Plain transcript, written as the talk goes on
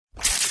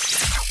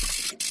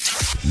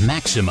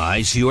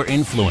Maximize Your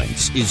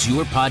Influence is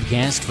your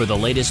podcast for the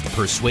latest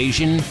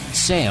persuasion,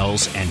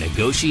 sales, and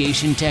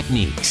negotiation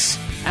techniques.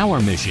 Our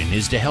mission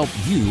is to help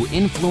you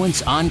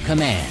influence on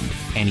command,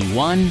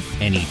 anyone,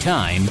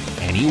 anytime,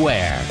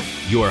 anywhere.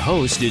 Your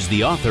host is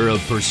the author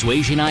of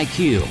Persuasion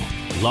IQ,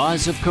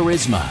 Laws of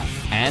Charisma,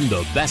 and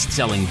the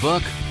best-selling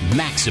book,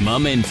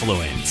 Maximum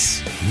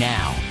Influence.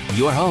 Now,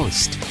 your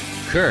host,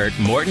 Kurt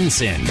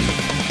Mortensen.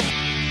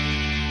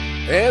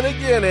 And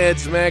again,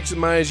 it's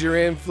Maximize Your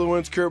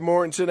Influence. Kurt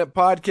Mortensen at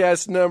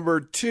podcast number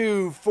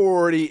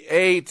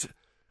 248.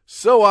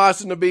 So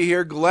awesome to be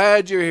here.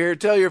 Glad you're here.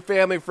 Tell your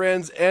family,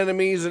 friends,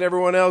 enemies, and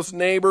everyone else,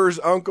 neighbors,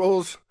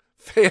 uncles,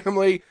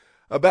 family,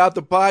 about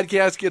the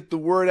podcast. Get the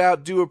word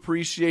out. Do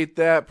appreciate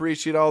that.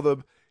 Appreciate all the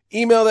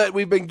email that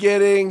we've been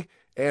getting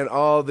and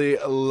all the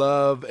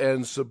love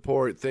and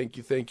support. Thank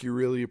you. Thank you.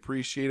 Really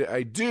appreciate it.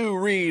 I do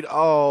read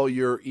all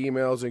your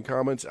emails and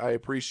comments. I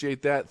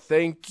appreciate that.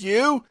 Thank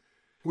you.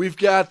 We've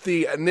got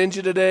the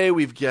Ninja today.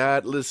 We've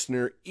got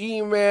listener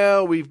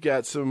email. We've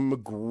got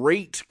some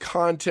great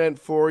content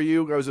for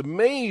you. I was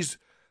amazed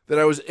that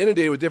I was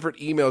inundated with different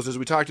emails as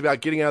we talked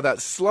about getting out of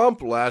that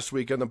slump last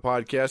week on the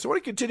podcast. I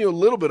want to continue a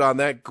little bit on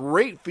that.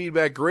 Great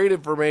feedback, great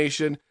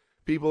information.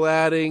 People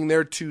adding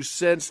their 2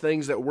 cents,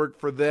 things that work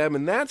for them.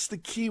 And that's the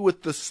key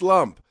with the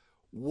slump.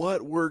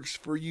 What works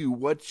for you?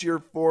 What's your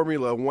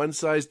formula? One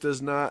size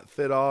does not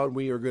fit all, and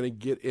we are going to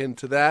get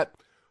into that.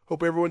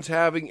 Hope everyone's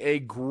having a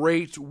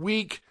great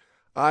week.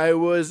 I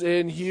was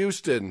in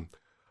Houston.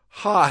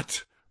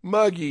 Hot,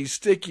 muggy,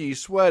 sticky,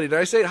 sweaty. Did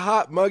I say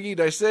hot, muggy?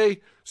 Did I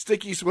say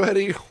sticky,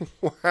 sweaty?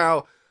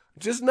 Wow.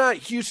 Just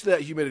not used to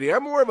that humidity.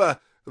 I'm more of a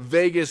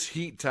Vegas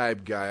heat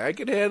type guy. I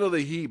can handle the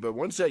heat, but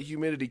once that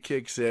humidity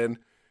kicks in,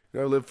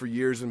 I lived for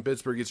years in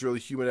Pittsburgh. It's really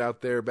humid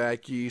out there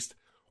back east.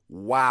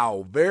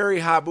 Wow,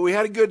 very hot. But we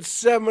had a good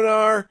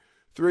seminar,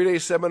 3-day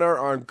seminar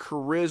on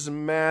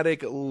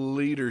charismatic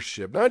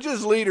leadership. Not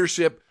just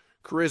leadership,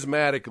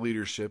 charismatic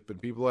leadership.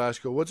 And people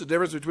ask, well, what's the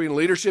difference between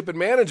leadership and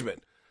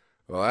management?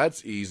 Well,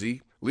 that's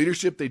easy.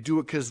 Leadership, they do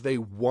it because they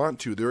want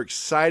to. They're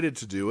excited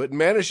to do it.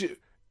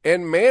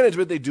 And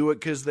management, they do it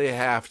because they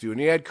have to.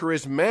 And you add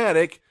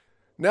charismatic,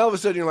 now all of a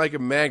sudden you're like a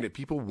magnet.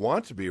 People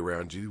want to be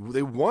around you.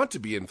 They want to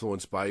be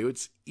influenced by you.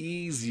 It's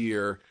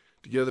easier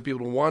to get other people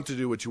to want to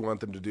do what you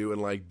want them to do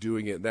and like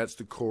doing it. That's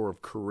the core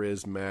of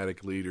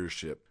charismatic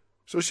leadership.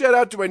 So shout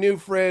out to my new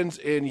friends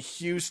in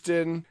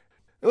Houston.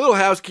 A little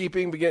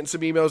housekeeping, been getting some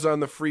emails on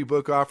the free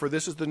book offer.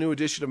 This is the new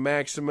edition of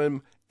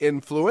Maximum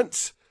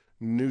Influence.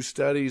 New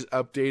studies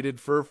updated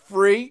for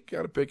free.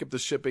 Got to pick up the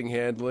shipping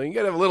handling.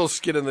 Got to have a little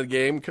skin in the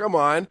game. Come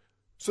on.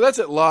 So that's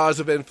at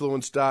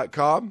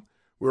lawsofinfluence.com.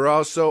 We're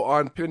also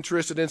on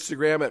Pinterest and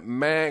Instagram at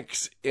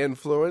Max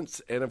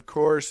Influence. And, of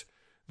course,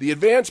 the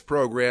Advanced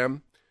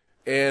program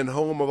and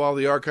home of all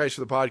the archives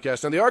for the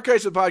podcast. Now, the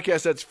archives of the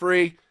podcast, that's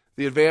free.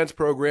 The Advanced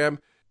program.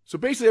 So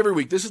basically every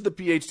week, this is the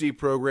PhD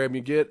program.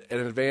 You get an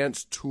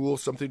advanced tool,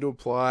 something to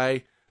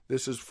apply.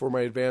 This is for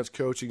my advanced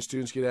coaching.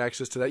 Students get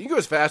access to that. You can go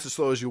as fast as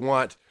slow as you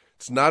want.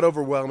 It's not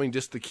overwhelming.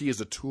 Just the key is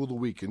a tool of the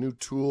week, a new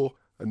tool,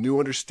 a new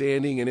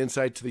understanding and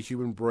insight to the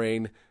human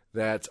brain.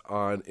 That's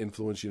on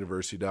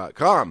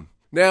influenceuniversity.com.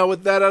 Now,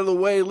 with that out of the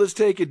way, let's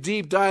take a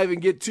deep dive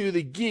and get to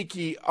the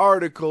geeky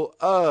article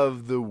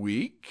of the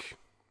week.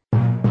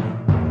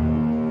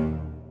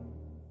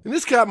 And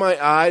this caught my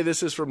eye.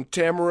 This is from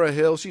Tamara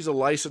Hill. She's a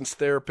licensed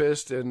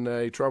therapist and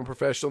a trauma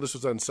professional. This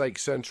was on Psych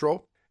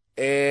Central.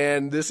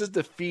 And this is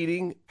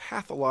defeating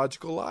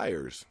pathological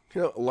liars.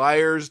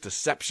 Liars,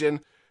 deception.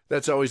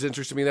 That's always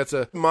interesting to me. That's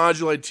a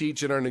module I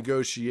teach in our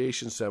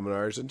negotiation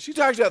seminars. And she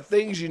talks about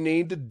things you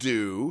need to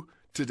do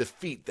to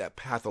defeat that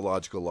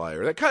pathological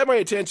liar. That caught my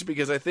attention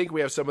because I think we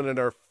have someone in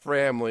our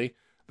family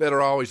that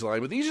are always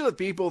lying. But these are the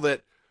people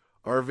that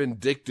are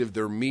vindictive,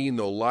 they're mean,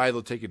 they'll lie,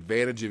 they'll take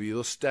advantage of you,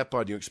 they'll step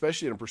on you,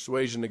 especially in a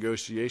persuasion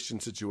negotiation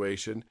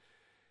situation.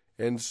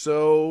 And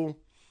so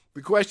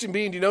the question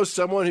being, do you know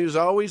someone who's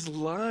always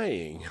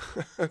lying,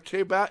 okay,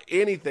 about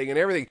anything and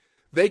everything?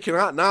 They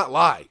cannot not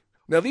lie.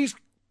 Now, these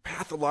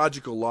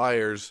pathological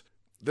liars,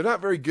 they're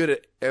not very good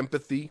at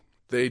empathy.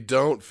 They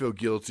don't feel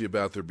guilty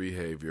about their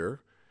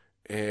behavior,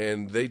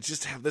 and they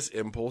just have this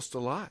impulse to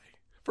lie.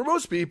 For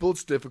most people,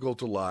 it's difficult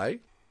to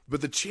lie,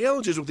 but the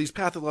challenge is with these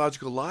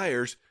pathological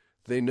liars,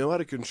 they know how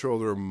to control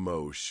their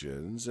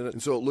emotions,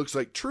 and so it looks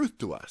like truth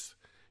to us.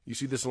 You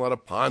see this in a lot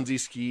of Ponzi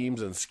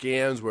schemes and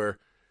scams where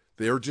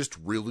they're just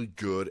really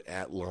good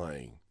at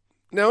lying.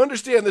 Now,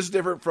 understand this is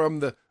different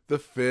from the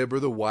fib or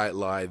the white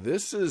lie.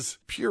 This is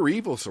pure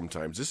evil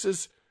sometimes. This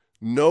is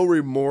no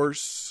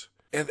remorse.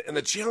 And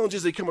the challenge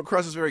is they come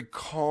across as very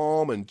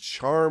calm and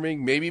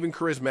charming, maybe even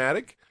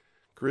charismatic.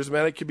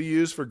 Charismatic can be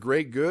used for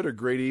great good or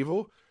great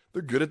evil.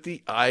 They're good at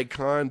the eye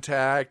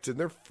contact, and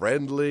they're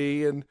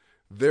friendly, and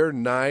they're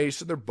nice,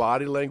 and their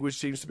body language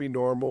seems to be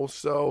normal.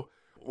 So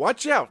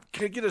watch out.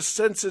 Can get a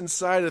sense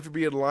inside if you're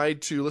being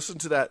lied to. Listen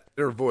to that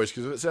inner voice,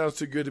 because if it sounds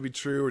too good to be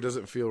true or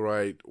doesn't feel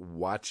right,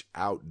 watch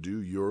out. Do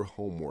your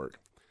homework.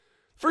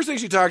 First thing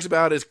she talks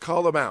about is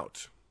call them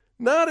out.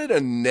 Not in a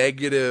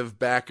negative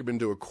back them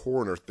into a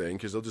corner thing,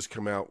 because they'll just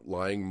come out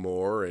lying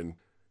more, and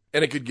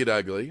it could get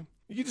ugly.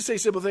 You can just say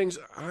simple things.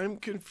 I'm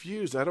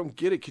confused. I don't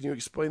get it. Can you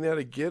explain that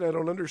again? I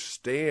don't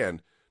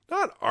understand.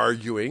 Not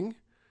arguing.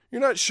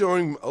 You're not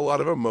showing a lot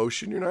of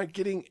emotion. You're not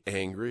getting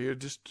angry. You're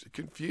just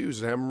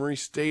confused and have them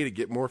restate it,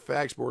 get more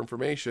facts, more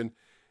information.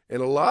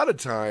 And a lot of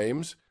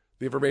times,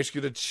 the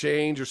information's going to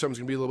change or something's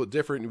going to be a little bit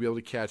different, and you'll be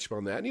able to catch them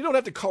on that. And you don't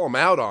have to call them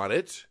out on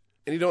it.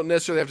 And you don't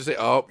necessarily have to say,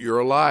 oh, you're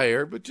a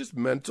liar, but just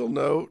mental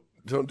note.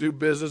 Don't do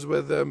business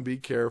with them. Be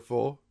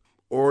careful.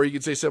 Or you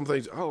could say some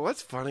things, oh,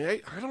 that's funny.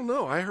 I don't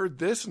know. I heard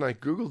this and I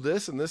Googled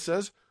this and this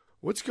says,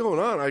 what's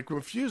going on? I'm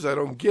confused. I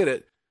don't get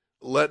it.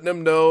 Letting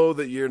them know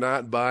that you're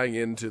not buying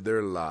into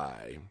their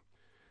lie.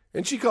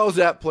 And she calls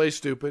that play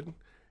stupid.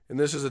 And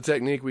this is a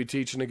technique we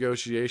teach in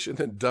negotiation,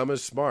 that dumb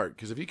is smart.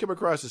 Because if you come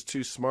across as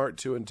too smart,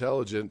 too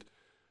intelligent,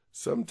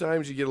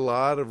 sometimes you get a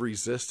lot of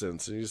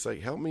resistance. And you're just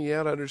like, help me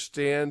out,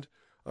 understand.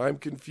 I'm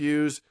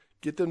confused.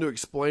 Get them to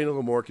explain a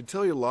little more. It can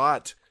tell you a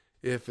lot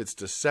if it's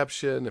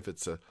deception, if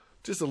it's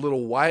just a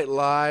little white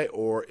lie,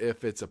 or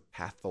if it's a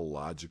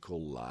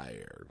pathological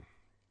liar.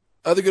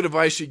 Other good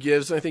advice she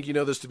gives, and I think you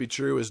know this to be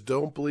true, is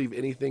don't believe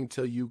anything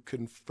till you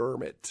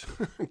confirm it.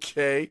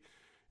 Okay?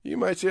 You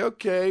might say,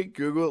 okay,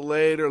 Google it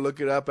later, look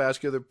it up,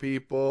 ask other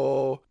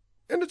people.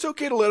 And it's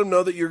okay to let them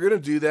know that you're going to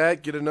do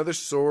that. Get another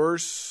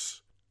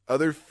source,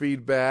 other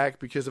feedback,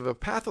 because if a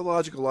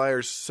pathological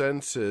liar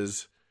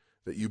senses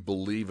that you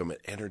believe them,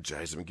 it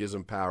energizes them, it gives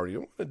them power. You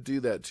don't want to do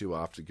that too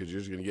often because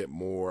you're just going to get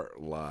more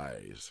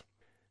lies.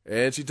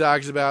 And she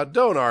talks about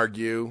don't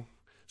argue.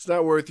 It's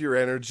not worth your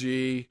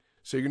energy.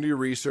 So you're going to do your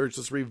research.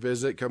 Let's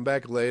revisit. Come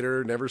back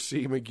later. Never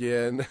see him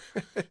again.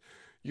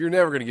 You're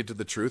never going to get to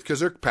the truth because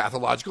they're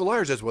pathological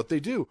liars. That's what they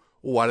do.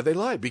 Well, why do they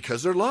lie?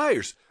 Because they're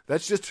liars.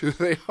 That's just who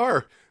they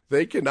are.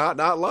 They cannot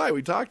not lie.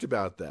 We talked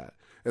about that.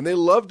 And they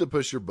love to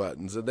push your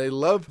buttons, and they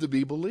love to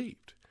be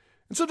believed.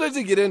 And sometimes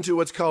they get into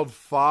what's called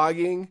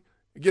fogging.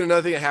 Again,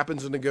 another thing that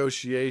happens in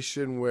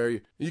negotiation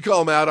where you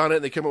call them out on it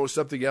and they come up with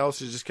something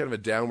else. It's just kind of a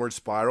downward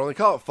spiral. And they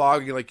call it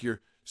fogging, like you're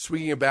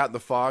swinging a bat in the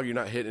fog. You're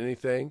not hitting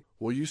anything.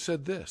 Well, you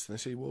said this. And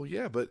they say, well,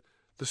 yeah, but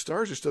the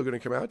stars are still going to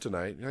come out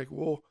tonight. And you're like,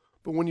 well,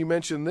 but when you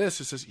mention this,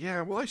 it says,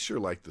 yeah, well, I sure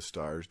like the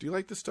stars. Do you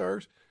like the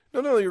stars?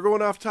 No, you're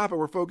going off topic.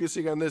 We're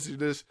focusing on this.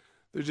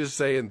 They're just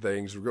saying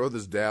things. We go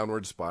this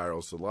downward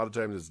spiral. So a lot of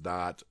times it's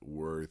not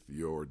worth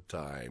your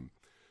time.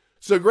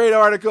 So great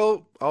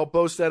article. I'll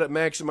post that at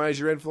Maximize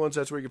Your Influence.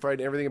 That's where you can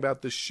find everything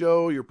about the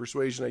show, your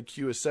persuasion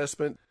IQ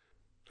assessment.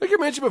 Like I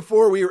mentioned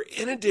before, we were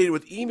inundated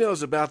with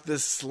emails about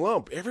this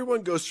slump.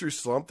 Everyone goes through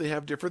slump. They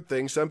have different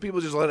things. Some people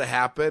just let it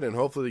happen and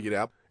hopefully they get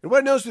out. And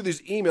what I noticed through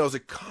these emails, a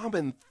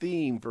common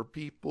theme for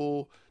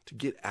people to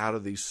get out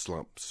of these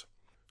slumps.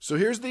 So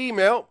here's the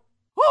email.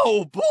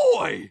 Oh,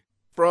 boy!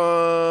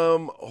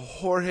 From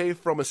Jorge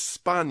from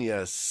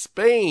España,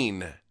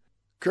 Spain.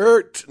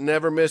 Kurt,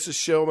 never miss a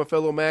show. I'm a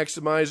fellow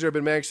maximizer. I've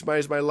been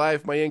maximizing my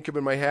life, my income,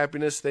 and my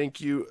happiness. Thank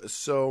you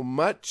so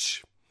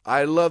much.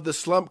 I love the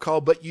slump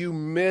call, but you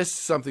missed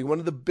something. One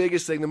of the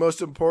biggest things, the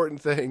most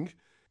important thing,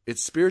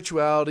 it's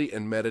spirituality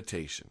and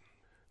meditation.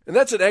 And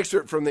that's an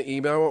excerpt from the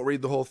email. I won't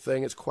read the whole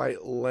thing. It's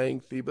quite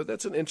lengthy, but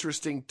that's an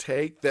interesting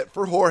take that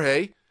for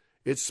Jorge,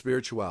 it's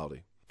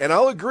spirituality. And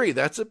I'll agree,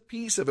 that's a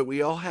piece of it.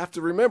 We all have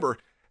to remember,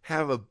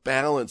 have a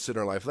balance in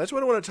our life. That's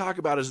what I want to talk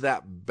about is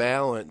that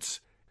balance.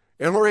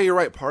 And Jorge, you're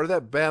right. Part of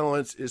that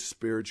balance is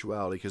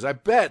spirituality. Because I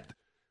bet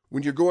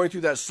when you're going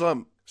through that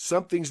slump,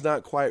 something's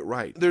not quite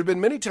right. There have been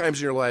many times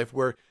in your life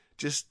where it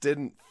just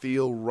didn't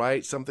feel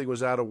right. Something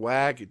was out of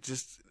whack. It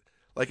just,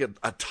 like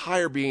a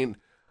tire being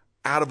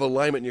out of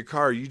alignment in your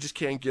car, you just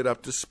can't get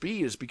up to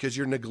speed. It's because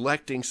you're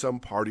neglecting some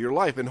part of your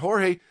life. And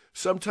Jorge,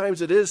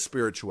 sometimes it is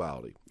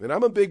spirituality. And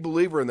I'm a big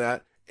believer in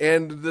that.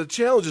 And the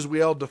challenge is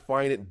we all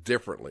define it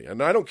differently.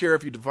 And I don't care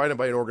if you define it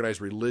by an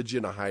organized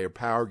religion, a higher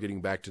power, getting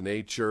back to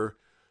nature,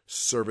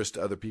 service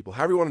to other people.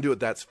 However you want to do it,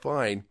 that's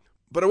fine.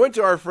 But I went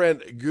to our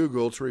friend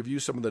Google to review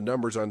some of the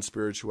numbers on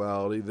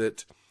spirituality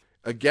that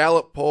a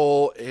Gallup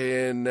poll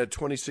in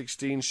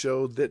 2016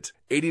 showed that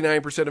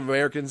 89% of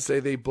Americans say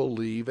they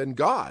believe in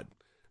God.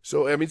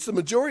 So, I mean, it's the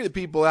majority of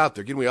the people out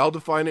there. Again, we all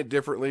define it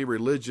differently,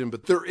 religion,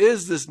 but there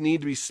is this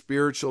need to be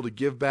spiritual, to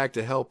give back,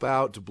 to help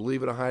out, to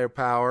believe in a higher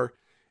power.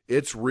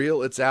 It's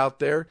real. It's out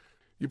there.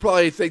 You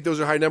probably think those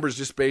are high numbers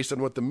just based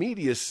on what the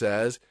media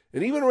says.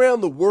 And even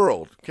around the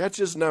world, catch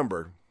this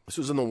number. This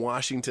was in the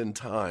Washington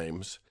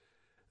Times,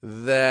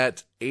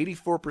 that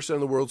 84% of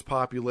the world's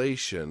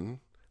population,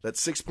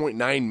 that's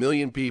 6.9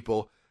 million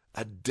people,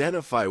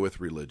 identify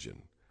with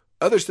religion.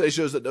 Other studies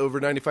shows that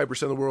over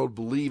 95% of the world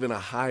believe in a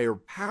higher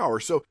power.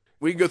 So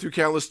we can go through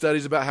countless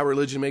studies about how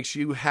religion makes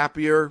you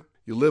happier,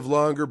 you live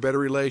longer, better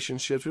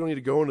relationships. We don't need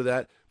to go into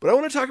that. But I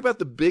want to talk about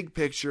the big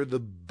picture, the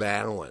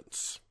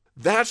balance.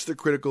 That's the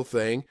critical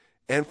thing.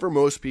 And for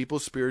most people,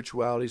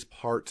 spirituality is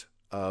part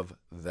of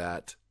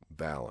that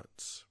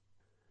balance.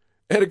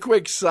 And a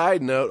quick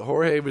side note,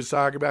 Jorge was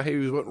talking about how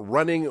he went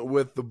running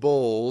with the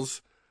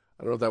bulls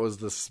I don't know if that was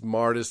the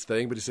smartest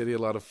thing, but he said he had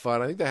a lot of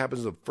fun. I think that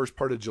happens the first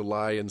part of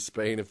July in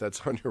Spain. If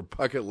that's on your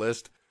bucket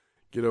list,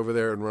 get over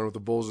there and run with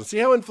the bulls and see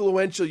how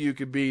influential you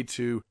could be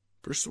to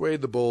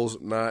persuade the bulls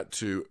not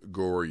to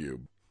gore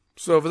you.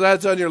 So if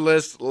that's on your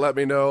list, let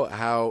me know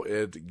how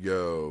it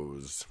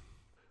goes.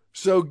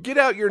 So get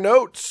out your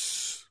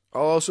notes.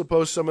 I'll also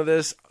post some of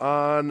this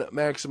on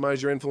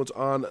Maximize Your Influence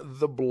on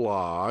the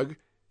blog.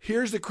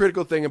 Here's the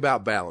critical thing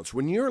about balance.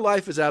 When your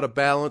life is out of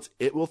balance,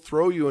 it will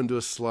throw you into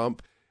a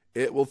slump.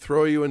 It will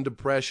throw you in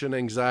depression,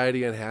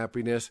 anxiety, and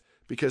happiness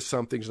because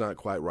something's not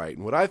quite right.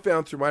 And what I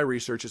found through my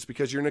research is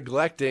because you're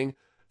neglecting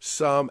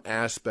some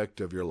aspect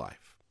of your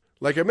life.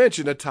 Like I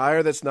mentioned, a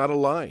tire that's not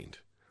aligned,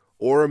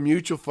 or a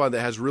mutual fund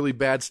that has really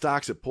bad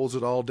stocks that pulls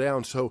it all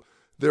down. So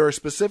there are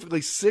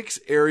specifically 6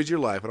 areas of your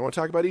life, and I want to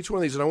talk about each one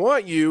of these, and I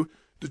want you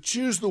to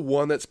choose the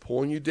one that's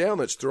pulling you down,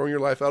 that's throwing your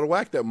life out of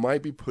whack, that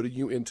might be putting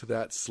you into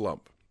that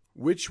slump.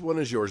 Which one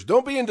is yours?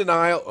 Don't be in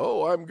denial.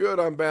 Oh, I'm good,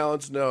 I'm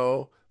balanced.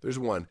 No, there's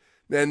one.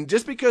 And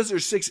just because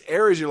there's 6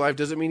 areas of your life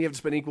doesn't mean you have to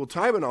spend equal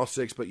time in all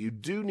 6, but you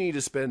do need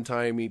to spend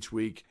time each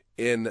week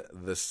in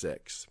the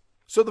 6.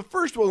 So the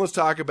first one let's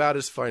talk about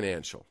is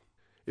financial.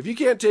 If you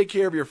can't take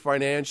care of your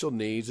financial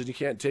needs and you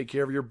can't take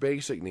care of your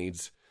basic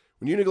needs,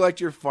 when you neglect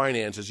your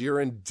finances, you're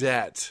in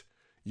debt,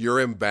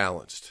 you're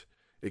imbalanced.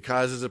 It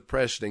causes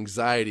depression,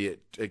 anxiety,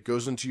 it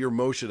goes into your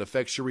emotion,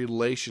 affects your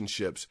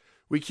relationships.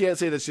 We can't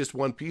say that's just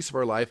one piece of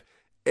our life.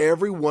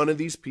 Every one of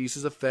these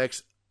pieces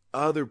affects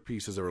other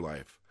pieces of our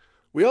life.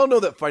 We all know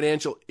that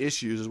financial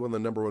issues is one of the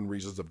number one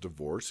reasons of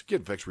divorce.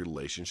 It affects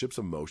relationships,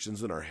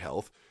 emotions, and our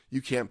health.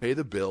 You can't pay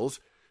the bills.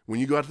 When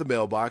you go out to the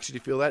mailbox and you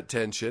feel that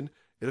tension,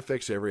 it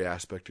affects every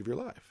aspect of your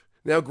life.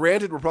 Now,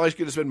 granted, we're probably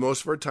going to spend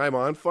most of our time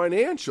on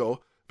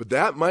financial, but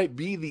that might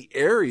be the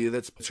area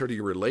that's hurting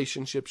your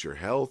relationships, your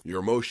health, your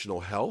emotional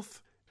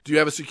health. Do you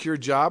have a secure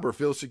job or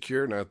feel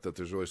secure? Not that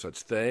there's really such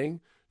thing.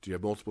 Do you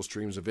have multiple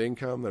streams of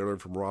income that I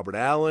learned from Robert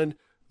Allen?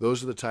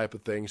 Those are the type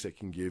of things that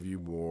can give you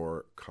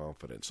more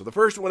confidence. So the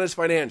first one is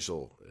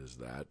financial. Is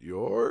that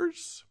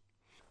yours?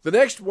 The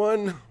next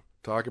one,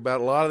 talk about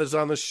a lot of this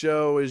on the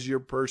show, is your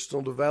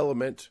personal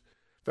development.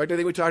 In fact, I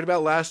think we talked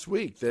about last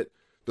week that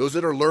those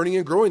that are learning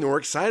and growing, they're more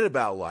excited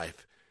about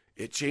life.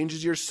 It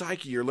changes your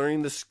psyche. You're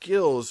learning the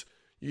skills.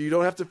 You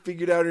don't have to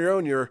figure it out on your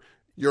own.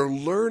 You're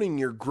learning,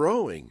 you're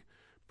growing.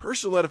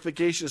 Personal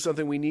edification is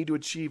something we need to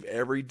achieve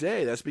every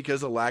day. That's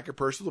because a lack of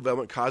personal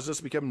development causes us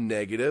to become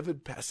negative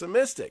and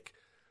pessimistic.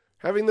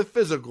 Having the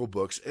physical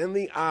books and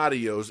the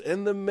audios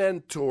and the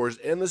mentors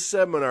and the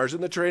seminars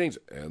and the trainings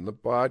and the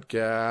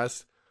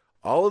podcasts,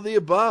 all of the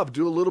above,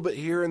 do a little bit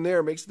here and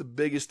there, makes the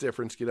biggest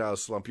difference. Get out of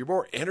slump. You're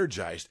more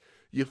energized.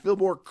 You feel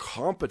more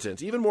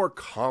competent, even more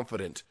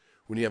confident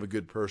when you have a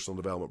good personal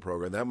development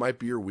program. That might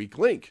be your weak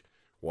link.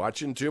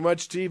 Watching too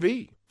much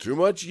TV, too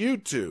much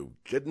YouTube,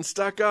 getting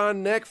stuck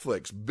on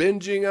Netflix,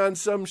 binging on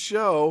some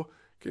show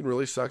can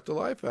really suck the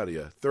life out of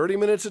you. 30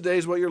 minutes a day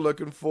is what you're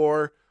looking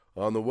for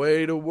on the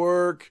way to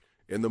work,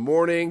 in the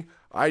morning.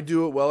 I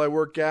do it while I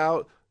work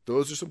out.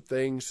 Those are some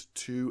things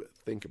to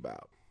think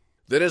about.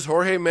 Then, as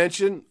Jorge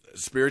mentioned,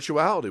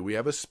 spirituality. We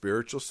have a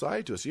spiritual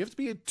side to us. You have to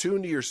be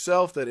attuned to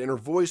yourself, that inner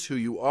voice, who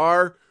you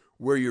are,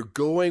 where you're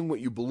going,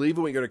 what you believe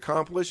in, what you're going to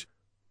accomplish.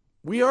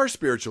 We are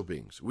spiritual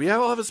beings. We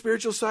all have a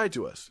spiritual side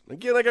to us.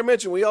 Again, like I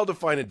mentioned, we all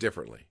define it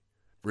differently.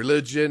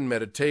 Religion,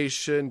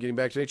 meditation, getting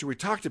back to nature, we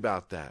talked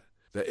about that.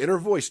 That inner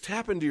voice,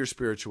 tap into your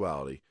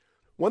spirituality.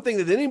 One thing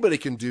that anybody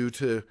can do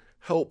to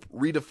help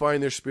redefine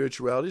their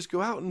spirituality is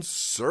go out and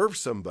serve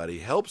somebody,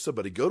 help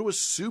somebody, go to a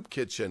soup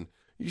kitchen.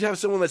 You have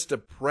someone that's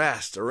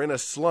depressed or in a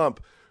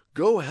slump,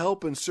 go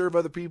help and serve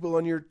other people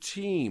on your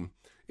team,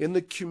 in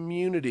the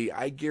community.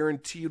 I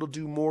guarantee it'll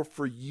do more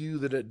for you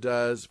than it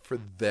does for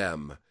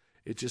them.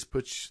 It just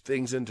puts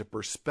things into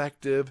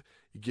perspective.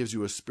 It gives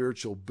you a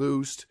spiritual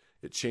boost.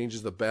 It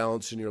changes the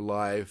balance in your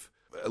life.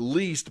 At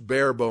least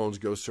bare bones,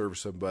 go serve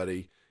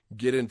somebody.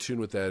 Get in tune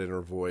with that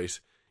inner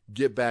voice.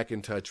 Get back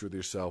in touch with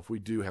yourself. We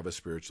do have a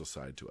spiritual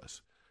side to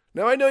us.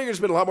 Now, I know you're going to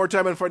spend a lot more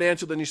time on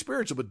financial than you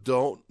spiritual, but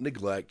don't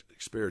neglect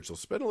spiritual.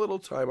 Spend a little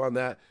time on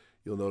that.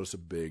 You'll notice a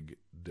big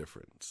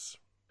difference.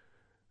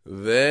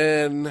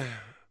 Then,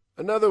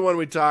 another one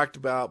we talked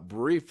about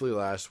briefly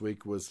last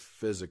week was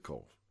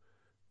physical.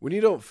 When you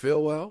don't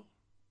feel well,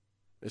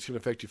 it's going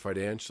to affect you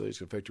financially. It's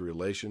going to affect your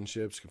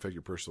relationships. It's going to affect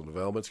your personal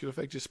development. It's going to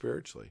affect you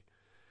spiritually.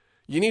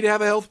 You need to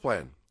have a health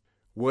plan.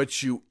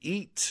 What you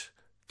eat,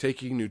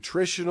 taking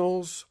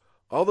nutritionals,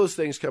 all those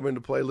things come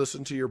into play.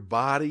 Listen to your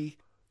body.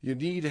 You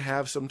need to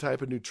have some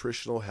type of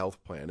nutritional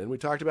health plan. And we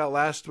talked about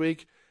last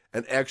week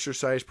an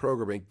exercise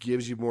program. It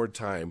gives you more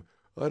time.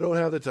 I don't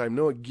have the time.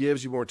 No, it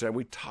gives you more time.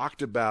 We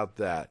talked about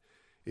that.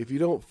 If you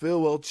don't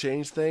feel well,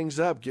 change things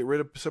up. Get rid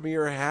of some of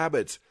your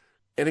habits.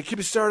 And it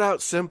can start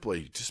out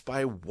simply, just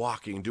by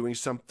walking, doing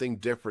something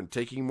different,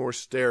 taking more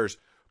stairs,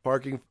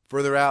 parking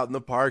further out in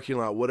the parking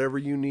lot, whatever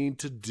you need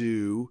to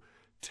do.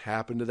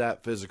 Tap into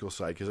that physical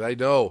side, because I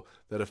know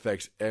that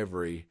affects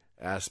every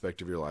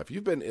aspect of your life.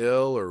 You've been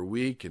ill or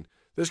weak, and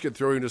this can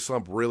throw you into a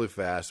slump really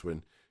fast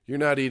when you're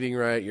not eating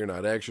right, you're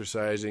not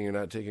exercising, you're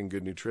not taking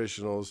good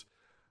nutritionals.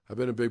 I've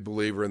been a big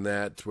believer in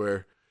that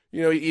where,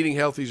 eating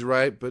healthy is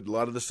right, but a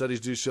lot of the studies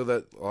do show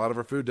that a lot of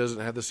our food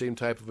doesn't have the same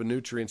type of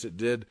nutrients it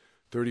did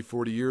 30,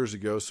 40 years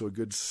ago. So a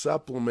good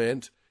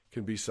supplement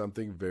can be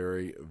something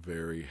very,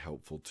 very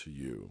helpful to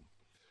you.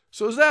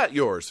 So is that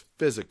yours?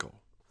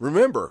 Physical.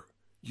 Remember,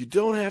 you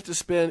don't have to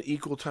spend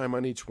equal time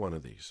on each one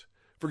of these.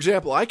 For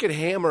example, I can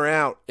hammer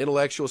out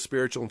intellectual,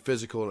 spiritual, and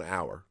physical in an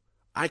hour.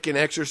 I can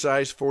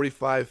exercise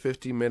 45,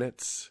 50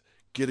 minutes,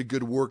 get a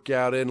good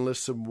workout in, lift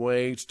some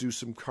weights, do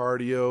some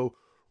cardio,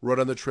 run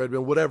on the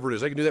treadmill, whatever it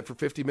is. I can do that for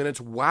 50 minutes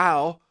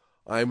while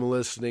I'm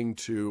listening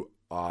to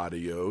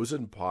audios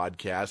and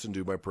podcasts and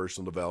do my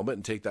personal development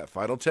and take that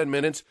final 10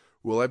 minutes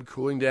while I'm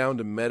cooling down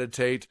to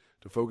meditate,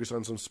 to focus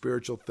on some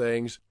spiritual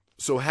things.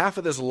 So half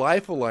of this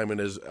life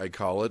alignment, as I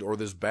call it, or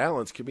this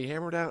balance, can be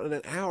hammered out in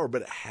an hour,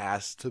 but it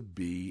has to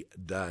be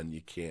done. You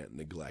can't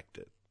neglect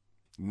it.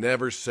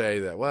 Never say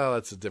that, well,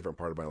 that's a different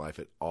part of my life.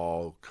 It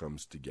all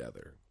comes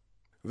together.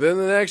 Then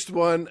the next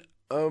one,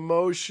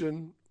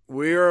 emotion.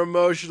 We are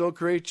emotional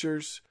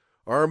creatures.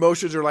 Our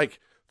emotions are like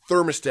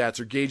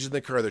thermostats or gauges in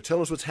the car. They're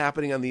telling us what's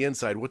happening on the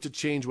inside, what to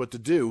change, what to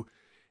do.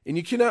 And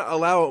you cannot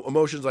allow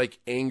emotions like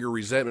anger,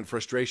 resentment,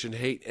 frustration,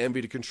 hate,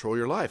 envy to control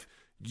your life.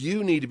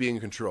 You need to be in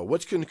control.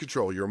 What's going to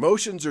control, your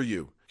emotions or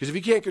you? Because if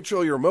you can't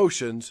control your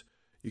emotions,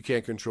 you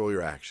can't control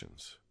your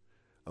actions.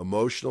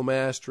 Emotional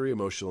mastery,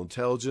 emotional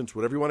intelligence,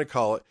 whatever you want to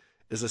call it,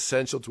 is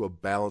essential to a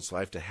balanced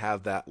life, to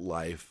have that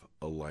life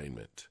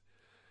alignment.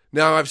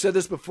 Now, I've said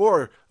this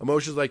before,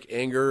 emotions like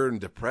anger and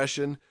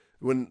depression,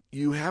 when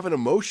you have an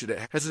emotion,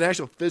 it has an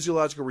actual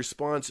physiological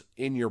response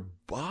in your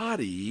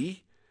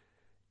body,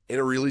 and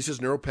it releases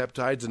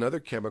neuropeptides and other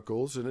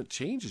chemicals, and it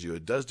changes you.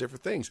 It does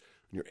different things.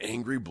 When you're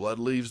angry, blood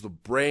leaves the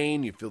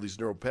brain, you feel these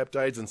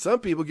neuropeptides, and some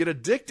people get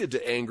addicted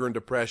to anger and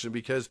depression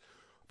because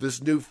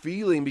this new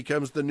feeling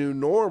becomes the new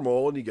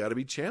normal, and you got to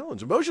be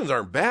challenged. Emotions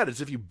aren't bad. It's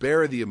if you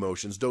bury the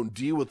emotions, don't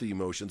deal with the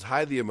emotions,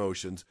 hide the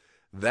emotions.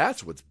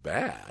 That's what's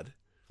bad.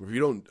 If you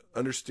don't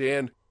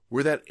understand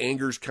where that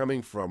anger's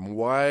coming from,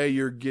 why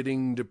you're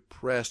getting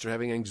depressed or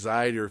having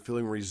anxiety or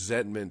feeling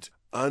resentment,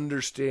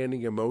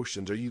 understanding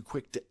emotions. Are you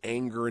quick to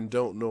anger and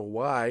don't know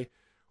why?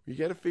 You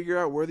got to figure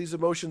out where these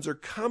emotions are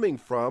coming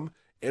from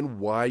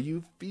and why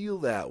you feel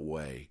that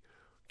way.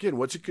 Again,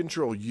 what's in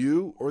control,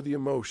 you or the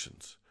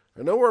emotions?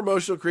 I know we're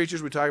emotional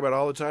creatures. We talk about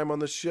all the time on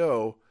the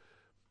show.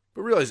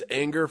 But realize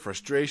anger,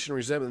 frustration,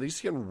 resentment,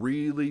 these can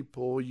really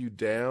pull you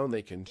down.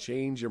 They can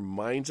change your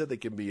mindset. They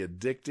can be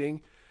addicting.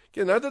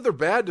 Again, not that they're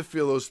bad to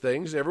feel those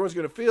things. Everyone's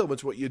going to feel them.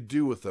 It's what you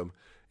do with them.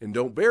 And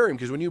don't bury them,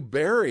 because when you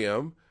bury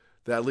them,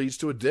 that leads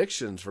to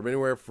addictions from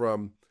anywhere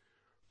from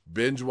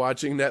binge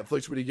watching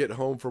Netflix when you get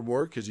home from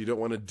work because you don't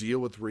want to deal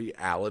with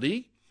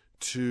reality,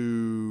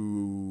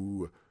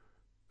 to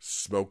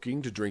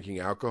smoking, to drinking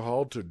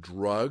alcohol, to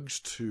drugs,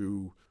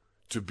 to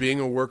being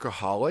a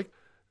workaholic.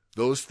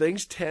 Those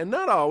things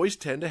not always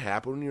tend to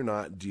happen when you're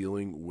not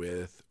dealing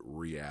with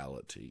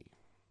reality.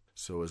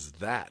 So is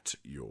that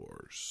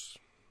yours?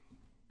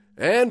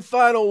 And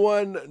final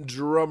one,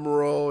 drum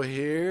roll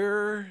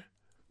here.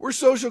 We're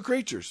social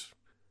creatures.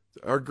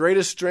 Our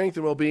greatest strength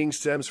and well-being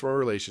stems from our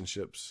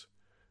relationships.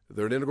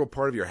 They're an integral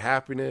part of your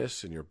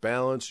happiness and your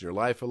balance and your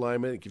life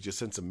alignment. It gives you a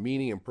sense of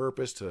meaning and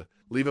purpose to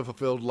live a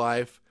fulfilled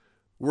life.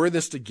 We're in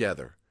this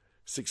together.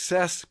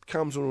 Success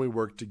comes when we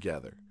work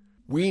together.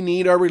 We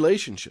need our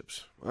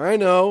relationships. I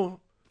know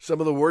some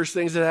of the worst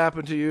things that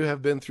happen to you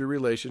have been through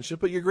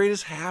relationships, but your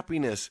greatest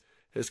happiness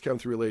has come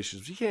through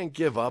relationships. You can't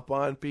give up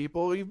on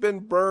people. You've been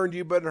burned.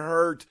 You've been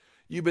hurt.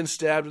 You've been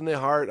stabbed in the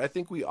heart. I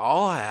think we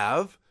all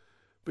have,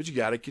 but you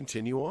got to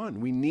continue on.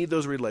 We need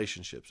those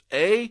relationships.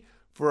 A,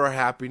 for our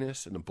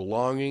happiness and a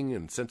belonging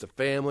and sense of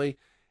family.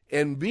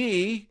 And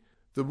B,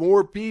 the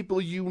more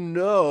people you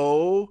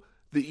know,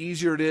 the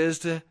easier it is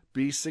to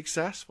be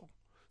successful.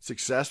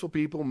 Successful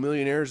people,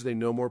 millionaires, they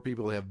know more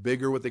people. They have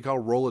bigger, what they call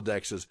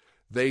Rolodexes.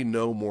 They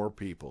know more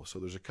people. So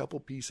there's a couple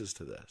pieces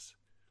to this.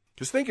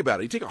 Because think about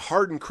it. You take a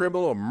hardened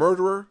criminal, a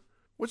murderer.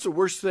 What's the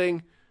worst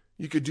thing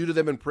you could do to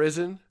them in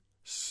prison?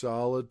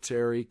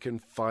 Solitary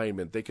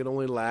confinement. They can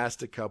only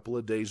last a couple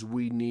of days.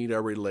 We need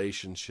our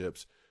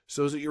relationships.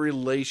 So is it your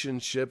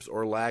relationships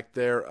or lack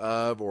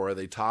thereof, or are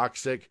they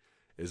toxic?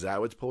 Is that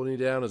what's pulling you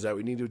down? Is that what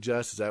we need to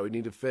adjust? Is that what we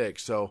need to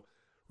fix? So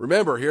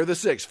remember, here are the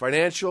 6: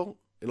 financial,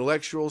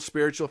 intellectual,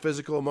 spiritual,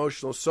 physical,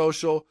 emotional,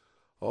 social.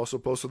 Also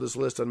posted this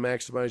list on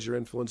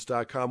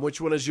MaximizeYourInfluence.com.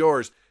 Which one is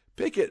yours?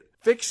 Pick it,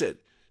 fix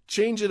it,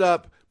 change it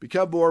up,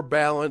 become more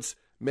balanced,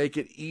 make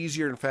it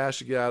easier and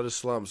faster to get out of the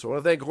slump. So I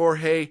want to thank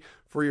Jorge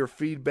for your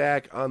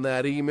feedback on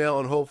that email,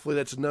 and hopefully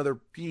that's another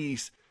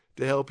piece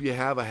to help you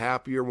have a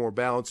happier, more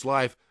balanced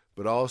life,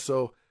 but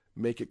also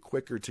make it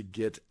quicker to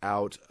get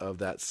out of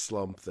that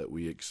slump that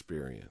we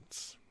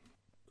experience.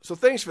 So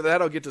thanks for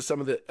that. I'll get to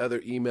some of the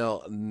other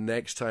email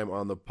next time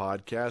on the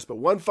podcast. But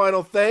one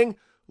final thing,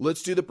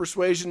 let's do the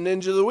Persuasion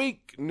Ninja of the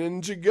Week.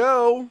 Ninja,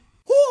 go.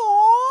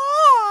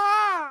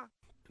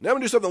 Now I'm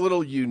going to do something a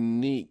little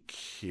unique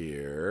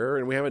here,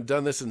 and we haven't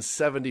done this in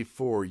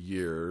 74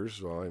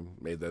 years. Well, I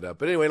made that up.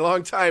 But anyway, a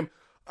long time,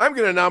 I'm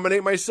going to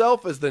nominate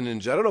myself as the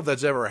ninja. I don't know if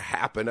that's ever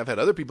happened. I've had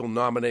other people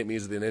nominate me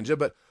as the ninja,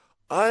 but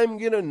I'm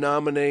going to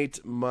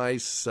nominate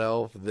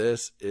myself.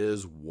 This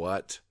is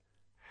what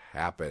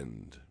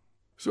happened.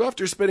 So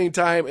after spending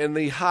time in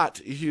the hot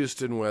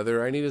Houston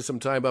weather, I needed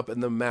some time up in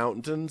the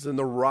mountains, in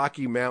the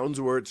Rocky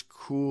Mountains where it's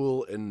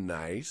cool and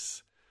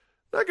nice.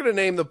 Not going to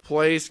name the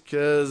place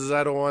because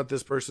I don't want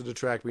this person to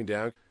track me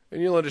down,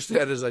 and you'll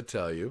understand as I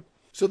tell you.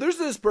 So there's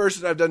this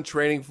person I've done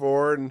training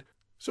for, and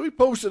so he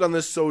posted on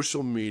this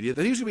social media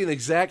that he was going to be in the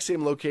exact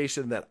same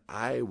location that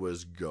I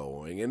was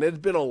going, and it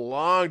had been a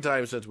long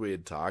time since we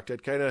had talked.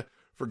 I'd kind of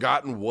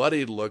forgotten what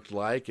he looked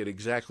like and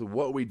exactly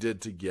what we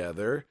did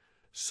together.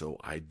 So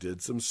I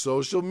did some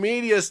social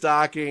media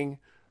stalking.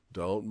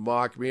 Don't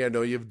mock me. I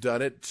know you've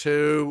done it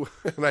too.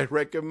 And I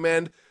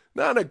recommend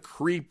not a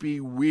creepy,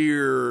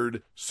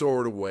 weird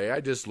sort of way.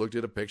 I just looked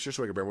at a picture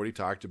so I could remember what he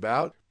talked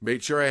about.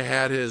 Made sure I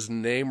had his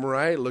name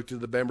right. Looked at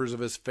the members of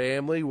his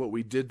family, what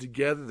we did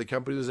together, the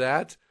company he was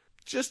at.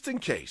 Just in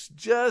case.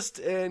 Just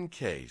in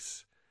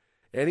case.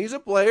 And he's a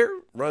player.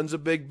 Runs a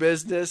big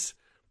business.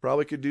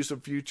 Probably could do some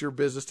future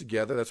business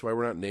together. That's why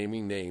we're not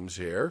naming names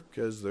here,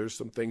 because there's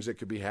some things that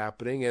could be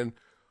happening. And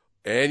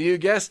you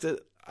guessed it,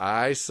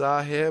 I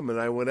saw him, and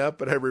I went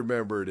up, and I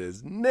remembered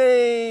his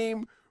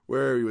name,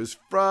 where he was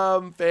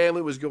from,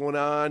 family was going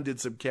on, did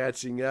some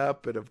catching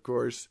up. And, of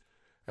course,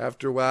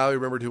 after a while, he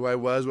remembered who I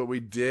was, what we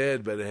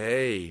did. But,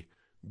 hey,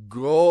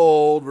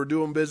 gold, we're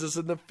doing business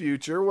in the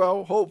future.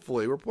 Well,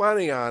 hopefully, we're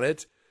planning on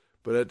it.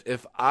 But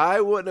if I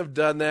wouldn't have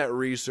done that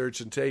research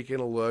and taken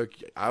a look,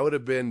 I would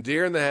have been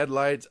deer in the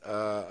headlights,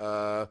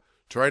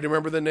 trying to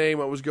remember the name,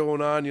 what was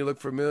going on. You look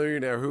familiar.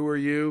 Now, who are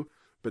you?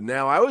 But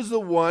now I was the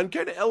one,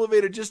 kind of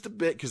elevated just a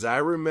bit because I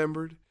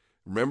remembered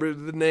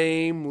the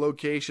name,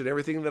 location,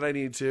 everything that I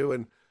need to.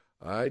 And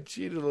I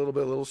cheated a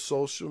little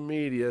social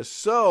media.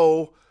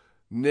 So,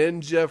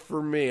 ninja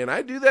for me. And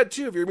I do that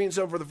too. If you're meeting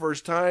someone for the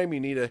first time, you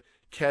need to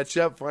catch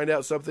up, find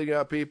out something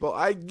about people.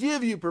 I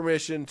give you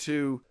permission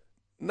to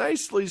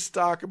nicely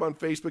stalk them on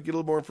Facebook, get a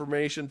little more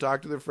information,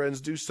 talk to their friends,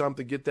 do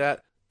something, get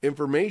that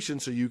information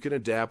so you can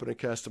adapt and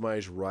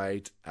customize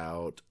right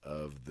out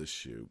of the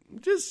chute.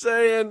 Just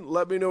saying,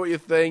 let me know what you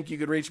think. You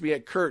can reach me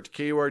at Kurt,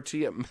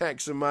 K-U-R-T, at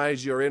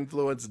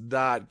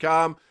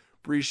MaximizeYourInfluence.com.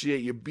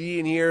 Appreciate you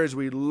being here as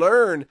we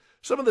learn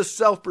some of the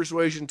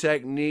self-persuasion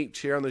techniques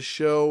here on the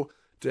show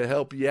to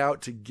help you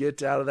out to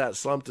get out of that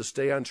slump, to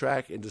stay on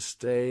track, and to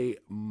stay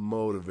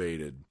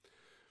motivated.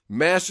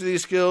 Master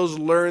these skills,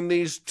 learn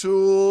these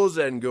tools,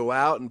 and go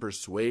out and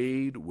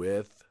persuade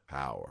with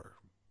power.